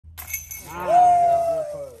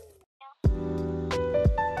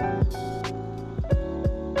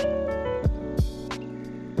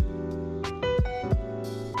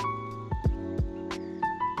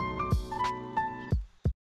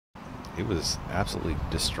is absolutely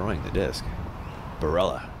destroying the disc.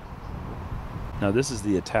 Barella. Now this is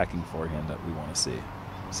the attacking forehand that we want to see.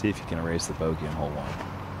 See if you can erase the bogey in hole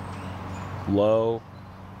 1. Low,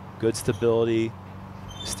 good stability,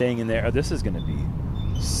 staying in there. This is going to be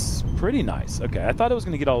pretty nice. Okay, I thought it was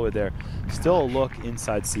going to get all the way there. Still a look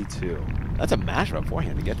inside C2. That's a mashup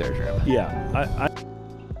forehand to get there, Jeremy. Yeah,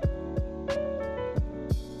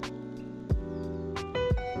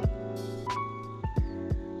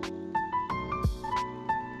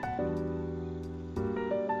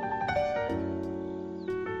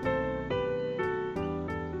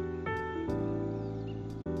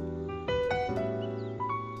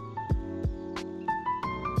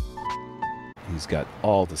 he's got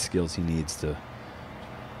all the skills he needs to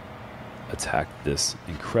attack this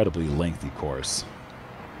incredibly lengthy course.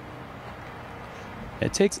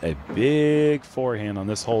 It takes a big forehand on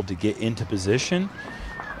this hole to get into position,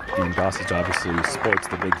 and Gossage obviously sports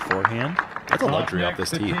the big forehand. That's a luxury off this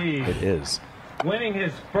tee. It is. Winning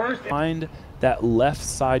his first. Find that left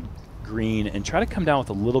side green and try to come down with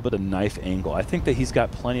a little bit of knife angle. I think that he's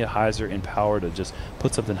got plenty of hyzer and power to just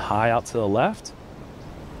put something high out to the left.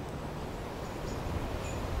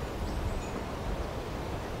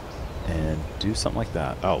 And do something like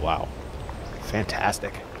that. Oh, wow.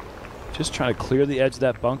 Fantastic. Just trying to clear the edge of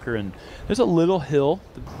that bunker, and there's a little hill.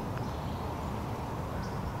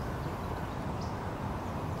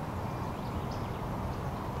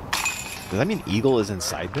 Does that mean Eagle is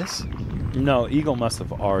inside this? No, Eagle must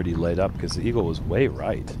have already laid up because the Eagle was way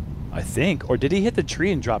right, I think. Or did he hit the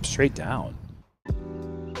tree and drop straight down?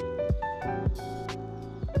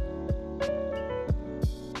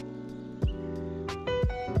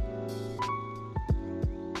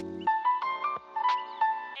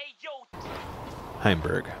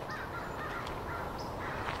 Heimberg.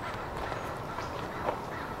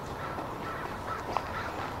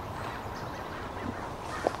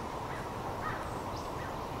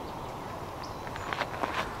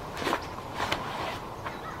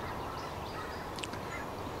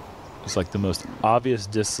 It's like the most obvious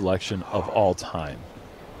disc selection of all time.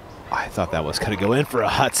 I thought that was going to go in for a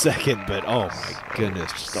hot second, but oh my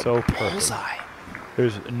goodness. So perfect.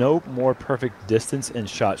 There's no more perfect distance and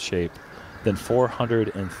shot shape than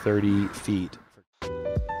 430 feet.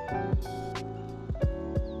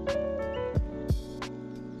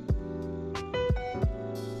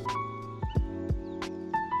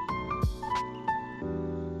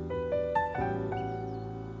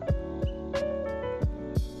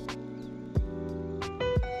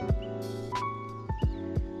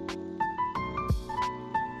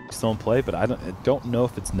 Still in play, but I don't know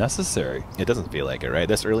if it's necessary. It doesn't feel like it, right?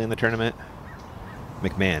 This early in the tournament.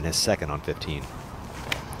 McMahon is second on 15.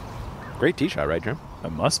 Great tee shot, right, Jim?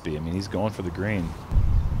 It must be. I mean, he's going for the green.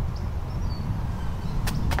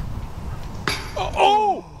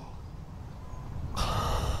 Oh!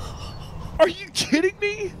 Are you kidding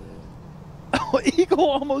me? Eagle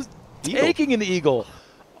almost taking an eagle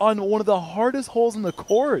on one of the hardest holes in the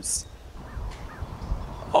course.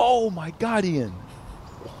 Oh my God, Ian.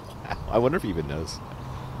 I wonder if he even knows.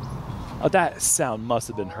 Oh, that sound must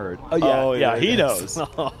have been heard. Oh, yeah, oh, yeah, he knows.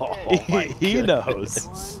 Oh, he knows.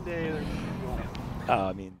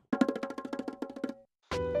 I mean.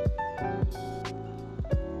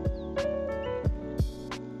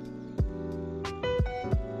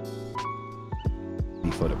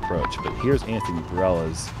 Foot approach, but here's Anthony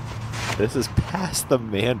Barella's. This is past the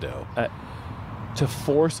Mando. To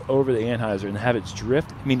force over the anhyzer and have it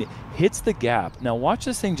drift. I mean, it hits the gap. Now watch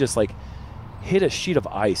this thing just like hit a sheet of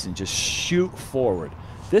ice and just shoot forward.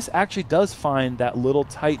 This actually does find that little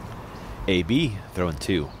tight. AB throwing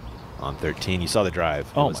 2 on 13. You saw the drive.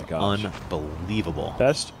 It was my gosh. Unbelievable.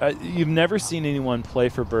 Best. You've never seen anyone play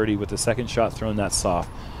for birdie with the second shot thrown that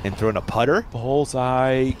soft. And throwing a putter?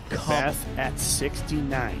 Bullseye. Beth at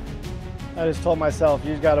 69. I just told myself,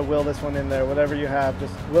 you got to will this one in there. Whatever you have,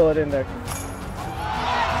 just will it in there.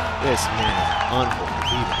 This man is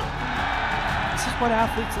unbelievable. This is what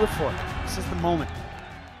athletes live for. This is the moment.